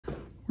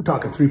We're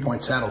talking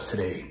 3-point saddles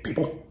today,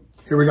 people.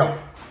 Here we go.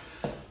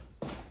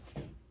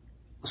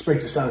 Let's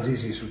break this down as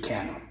easy as we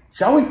can,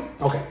 shall we?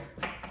 Okay.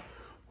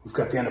 We've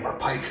got the end of our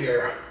pipe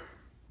here.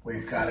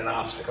 We've got an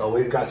obstacle.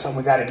 We've got something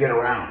we got to get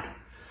around.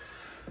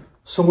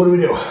 So what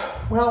do?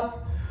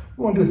 Well,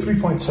 we want to do a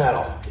 3-point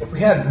saddle. If we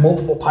had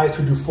multiple pipes,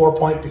 we'd do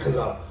 4-point because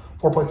a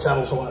 4-point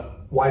saddle is a lot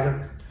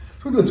wider.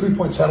 So we'll do a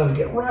 3-point saddle to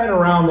get right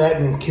around that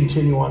and then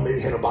continue on, maybe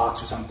hit a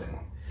box or something.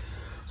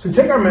 So we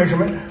take our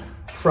measurement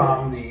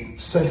from the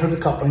center of the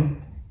coupling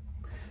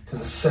to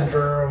the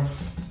center of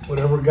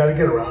whatever we got to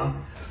get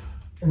around.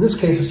 In this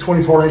case, it's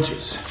 24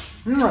 inches.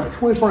 All right,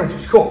 24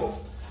 inches,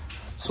 cool.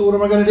 So what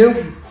am I going to do?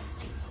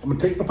 I'm going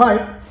to take the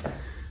pipe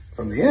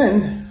from the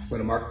end. I'm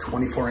going to mark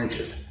 24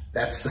 inches.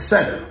 That's the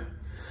center.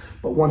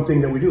 But one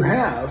thing that we do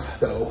have,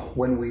 though,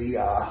 when we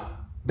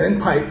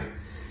bend pipe,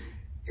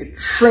 it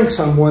shrinks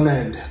on one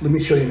end. Let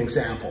me show you an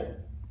example.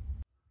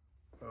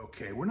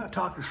 Okay, we're not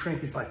talking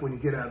shrinkage like when you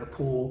get out of the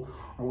pool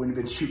or when you've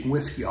been shooting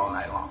whiskey all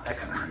night long, that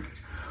kind of shrinkage.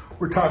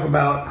 We're talking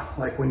about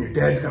like when your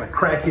dad's going to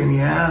crack you in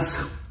the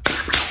ass.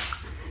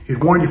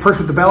 He'd warn you first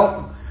with the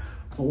belt.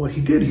 Well, what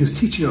he did, he was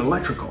teaching you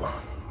electrical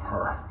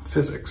or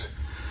physics.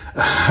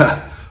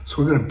 So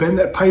we're going to bend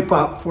that pipe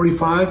up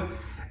 45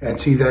 and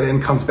see that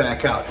end comes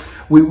back out.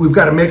 We've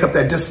got to make up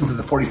that distance of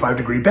the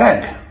 45-degree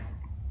bend.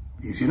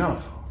 Easy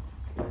enough.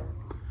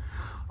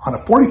 On a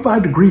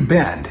 45-degree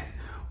bend,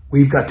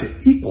 we've got to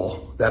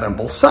equal that on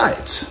both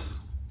sides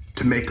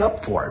to make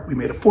up for it. We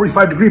made a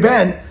 45-degree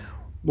bend.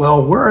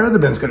 Well, where are other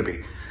bends going to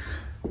be?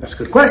 That's a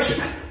good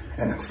question.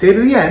 And instead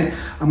of the end,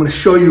 I'm going to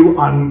show you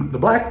on the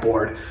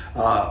blackboard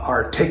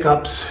our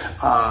take-ups,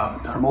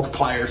 our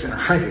multipliers, and our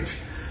shrinkage.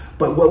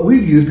 But what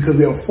we'd use, because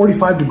we have a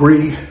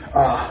 45-degree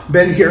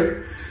bend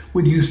here,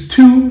 we'd use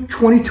two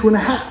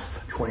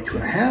 22.5.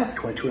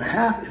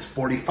 22.5 is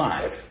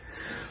 45.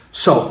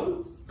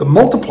 So the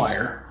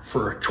multiplier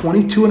for a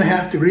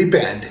 22.5-degree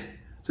bend,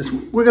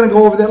 we're going to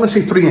go over that, let's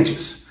say 3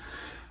 inches.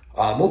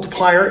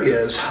 Multiplier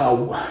is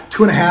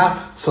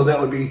 2.5, so that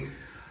would be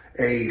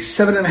a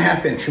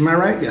 7.5 inch, am I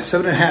right? Yeah,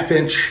 7.5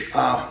 inch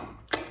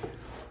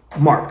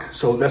mark.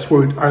 So that's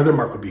where our other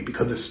mark would be,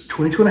 because it's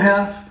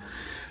 22.5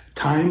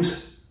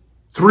 times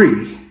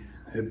 3,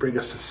 it'd bring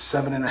us to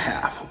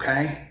 7.5,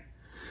 okay?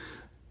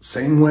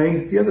 Same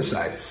way the other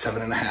side,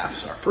 7.5.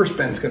 So our first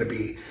bend is going to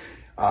be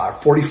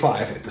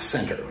 45 at the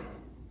center.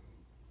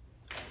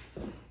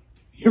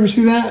 You ever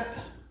see that?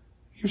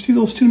 You ever see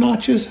those two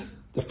notches?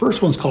 The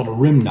first one's called a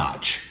rim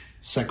notch.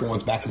 Second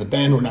one's back of the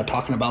bend. We're not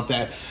talking about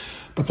that,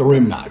 but the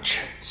rim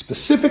notch,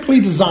 specifically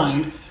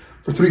designed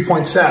for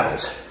 3-point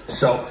saddles.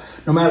 So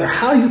no matter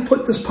how you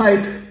put this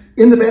pipe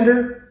in the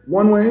bender,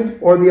 one way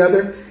or the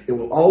other, it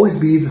will always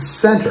be the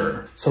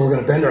center. So we're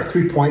going to bend our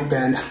 3-point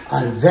bend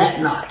on that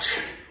notch.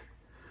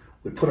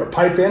 We put our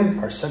pipe in,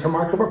 our center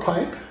mark of our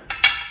pipe,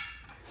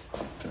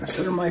 and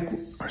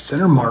our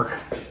center mark,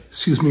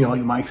 excuse me, all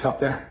you mics out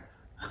there.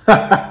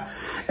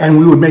 And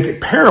we would make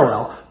it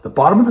parallel. The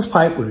bottom of this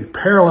pipe would be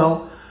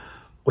parallel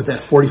with that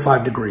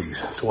 45 degrees.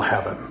 So we'll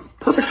have a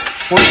perfect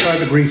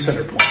 45-degree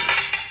center point.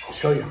 I'll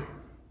show you.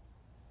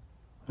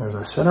 There's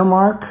our center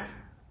mark.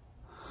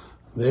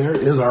 There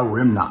is our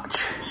rim notch.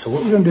 So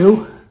what we're going to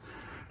do,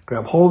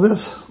 grab hold of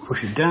this,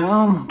 push it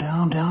down,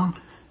 down, down,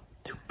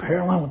 to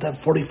parallel with that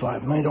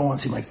 45. And I don't want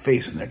to see my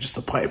face in there, just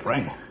the pipe,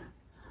 right?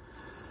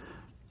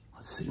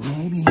 Let's see,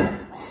 maybe a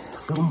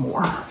little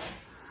more.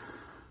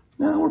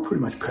 No, we're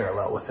pretty much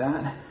parallel with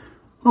that.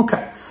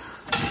 Okay.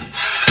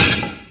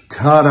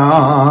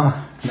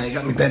 Ta-da! Now you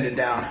got me bending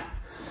down.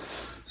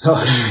 So,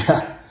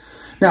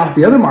 now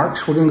the other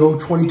marks, we're going to go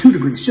 22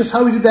 degrees. Just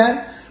how we did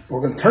that, but we're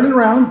going to turn it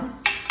around.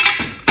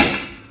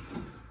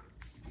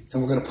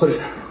 And we're going to put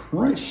it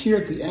right here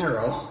at the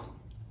arrow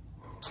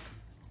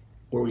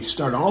where we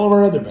start all of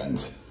our other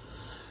bends.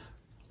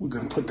 We're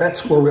going to put,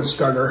 that's where we're going to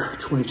start our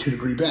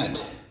 22-degree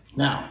bend.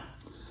 Now,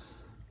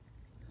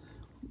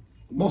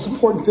 most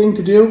important thing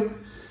to do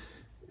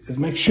is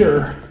make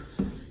sure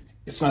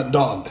it's not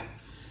dogged.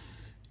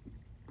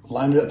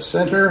 Line it up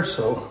center,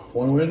 so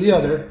one way or the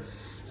other.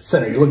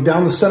 Center, you look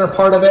down the center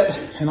part of it,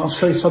 and I'll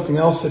show you something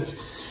else. If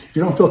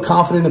you don't feel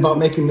confident about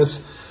making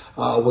this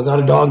without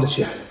a dog, that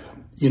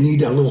you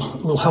need a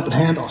little helping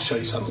hand, I'll show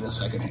you something in a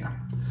second here.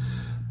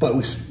 But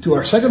we do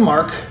our second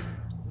mark.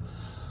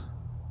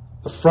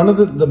 The front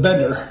of the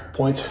bender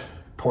points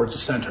towards the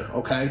center,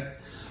 okay?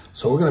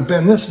 So we're going to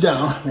bend this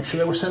down, make sure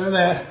that we're centering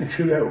that, make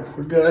sure that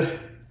we're good.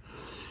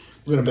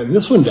 We're going to bend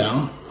this one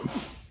down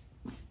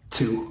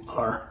to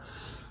our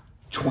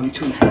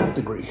 22.5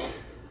 degree,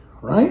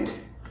 right?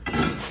 We're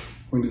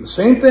going to do the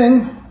same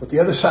thing with the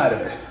other side of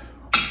it.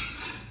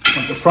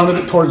 Point the front of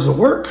it towards the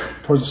work,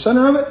 towards the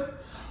center of it,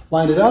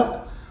 line it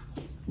up,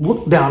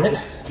 look down it,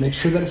 make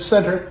sure that it's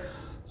centered,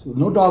 so there's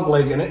no dog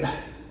leg in it.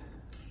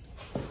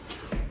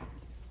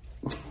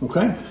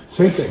 Okay,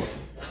 same thing.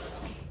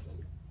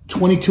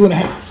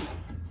 22.5.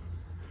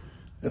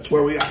 That's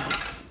where we are.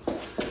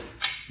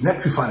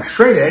 Next, we find a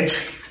straight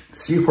edge,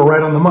 see if we're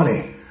right on the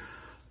money.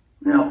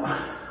 Now,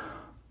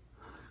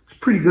 it's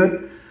pretty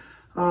good.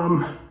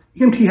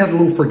 EMT has a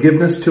little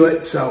forgiveness to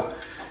it. So,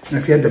 and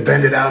if you had to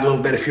bend it out a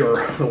little bit, if you're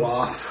a little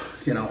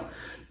off, you know,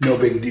 no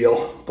big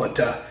deal. But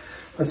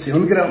let's see,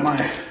 let me get out my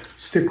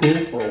stick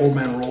rule or old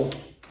man rule.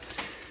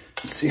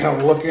 Let's see how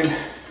we're looking.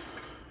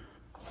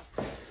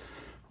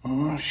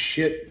 Oh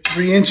shit,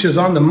 3 inches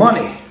on the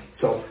money.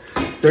 So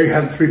there you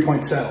have the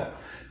 3-point saddle.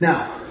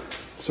 Now,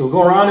 so we'll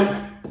go around it,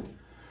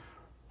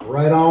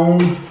 right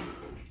on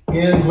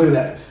in, look at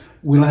that.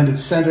 We landed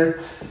center.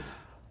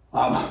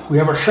 We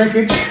have our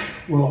shrinkage.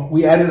 Well,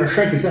 we added our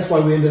shrinkage, that's why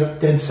we ended up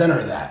dead center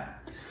of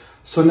that.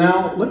 So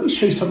now, let me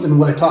show you something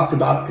what I talked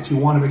about if you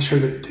want to make sure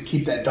that to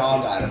keep that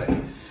dog out of it.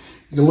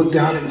 You can look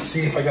down and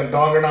see if I got a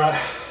dog or not.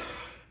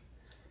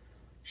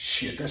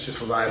 Shit, that's just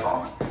with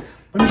eyeballing.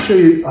 Let me show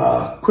you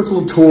a quick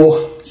little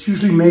tool. It's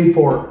usually made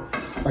for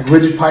like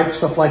rigid pipe,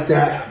 stuff like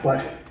that.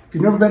 But if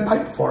you've never bent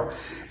pipe before,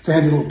 it's a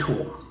handy little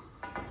tool.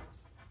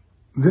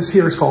 This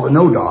here is called a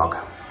no dog.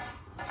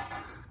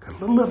 Got a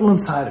little level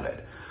inside of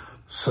it.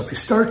 So if you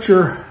start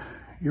your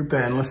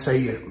bend, let's say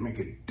you make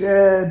it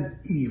dead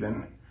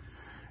even,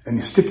 and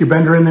you stick your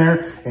bender in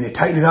there and you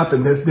tighten it up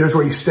and there's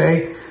where you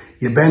stay.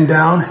 You bend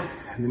down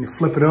and then you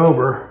flip it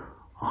over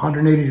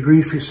 180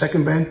 degrees for your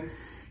second bend.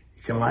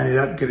 You can line it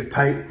up, get it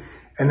tight,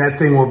 and that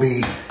thing will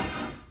be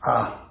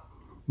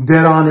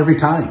dead on every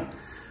time.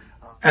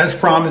 As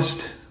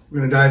promised,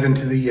 we're gonna dive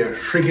into the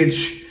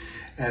shrinkage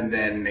and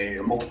then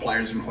your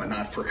multipliers and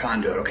whatnot for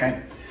conduit,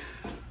 okay?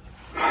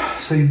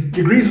 So your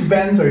degrees of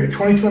bends are your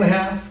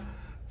 22.5,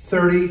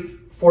 30,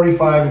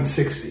 45, and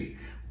 60.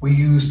 We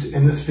used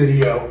in this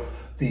video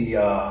the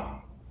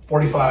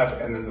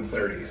 45 and then the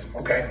 30s,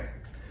 okay?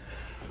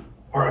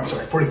 Or I'm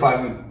sorry,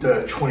 45 and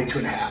the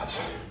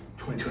 22.5s.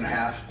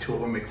 22.5, 2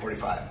 of them make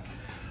 45.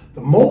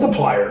 The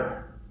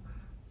multiplier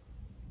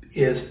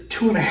is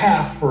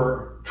 2.5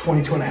 for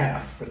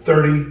 22.5. For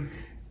 30,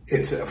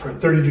 it's for a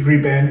 30-degree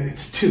bend,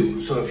 it's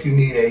 2. So if you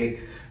need a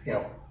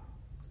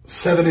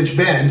 7-inch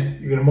bend,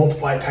 you're gonna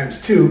multiply it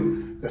times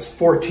 2. That's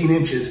 14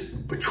 inches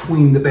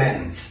between the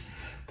bends.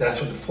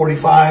 That's what the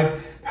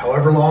 45,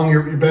 however long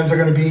your bends are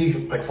gonna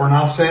be, like for an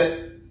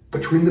offset,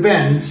 between the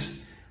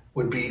bends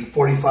would be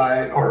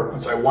 45, or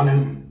I'm sorry,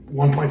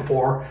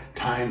 1.4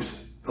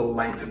 times the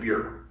length of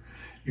your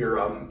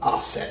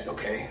offset,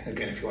 okay?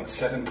 Again, if you want a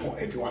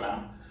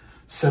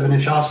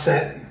 7-inch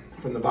offset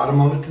from the bottom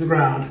of it to the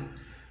ground,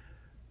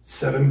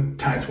 7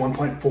 times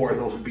 1.4,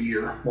 those would be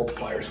your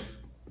multipliers.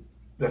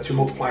 That's your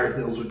multiplier,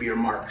 those would be your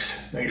marks.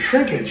 Now your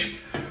shrinkage,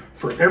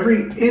 for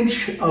every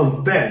inch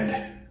of bend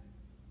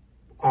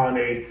on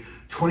a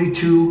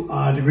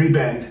 22-degree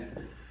bend,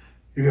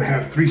 you're gonna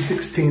have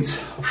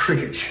 3/16 of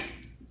shrinkage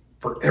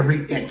for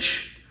every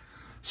inch.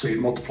 So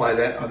you multiply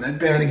that on that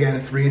bend, again, a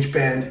 3-inch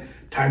bend,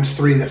 times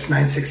 3, that's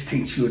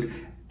 9/16. You would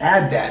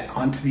add that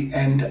onto the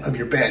end of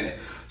your bend.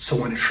 So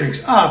when it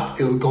shrinks up,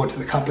 it would go into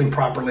the coupling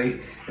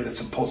properly, and it's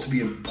supposed to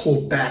be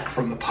pulled back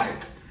from the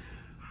pipe.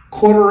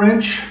 1/4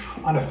 inch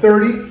on a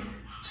 30.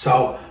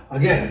 So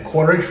again,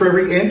 1/4 inch for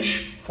every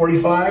inch,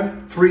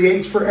 45,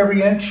 3/8 for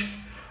every inch,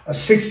 a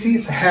 60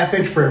 is a 1/2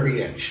 inch for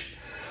every inch.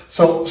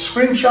 So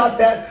screenshot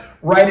that,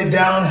 write it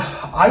down.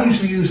 I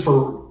usually use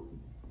for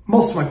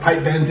most of my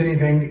pipe bends,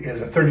 anything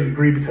is a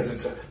 30-degree because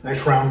it's a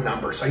nice round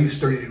number. So I use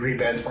 30-degree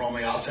bends for all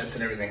my offsets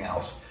and everything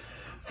else.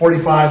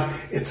 45,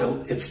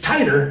 it's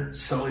tighter,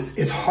 so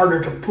it's harder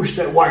to push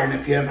that wire. And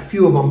if you have a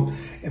few of them,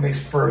 it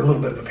makes for a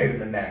little bit of a pain in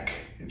the neck.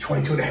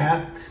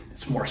 22.5,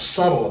 it's more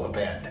subtle of a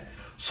bend.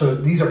 So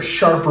these are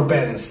sharper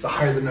bends. The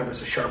higher the number,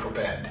 it's a sharper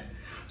bend.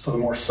 So the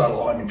more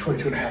subtle,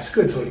 22.5 is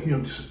good. So,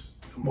 just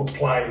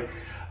multiply,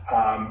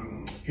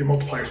 your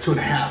multiplier is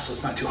 2.5, so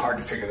it's not too hard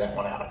to figure that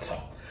one out. So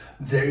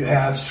there you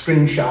have,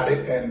 screenshot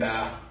it, and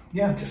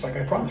yeah, just like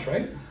I promised,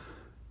 right?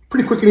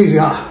 Pretty quick and easy,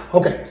 huh?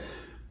 Okay,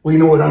 well, you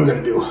know what I'm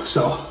gonna do.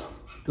 So,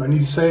 do I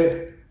need to say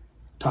it?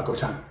 Taco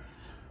time.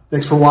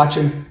 Thanks for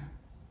watching.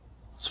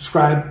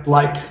 Subscribe,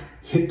 like,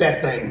 hit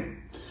that thing.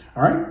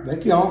 All right,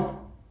 thank you all.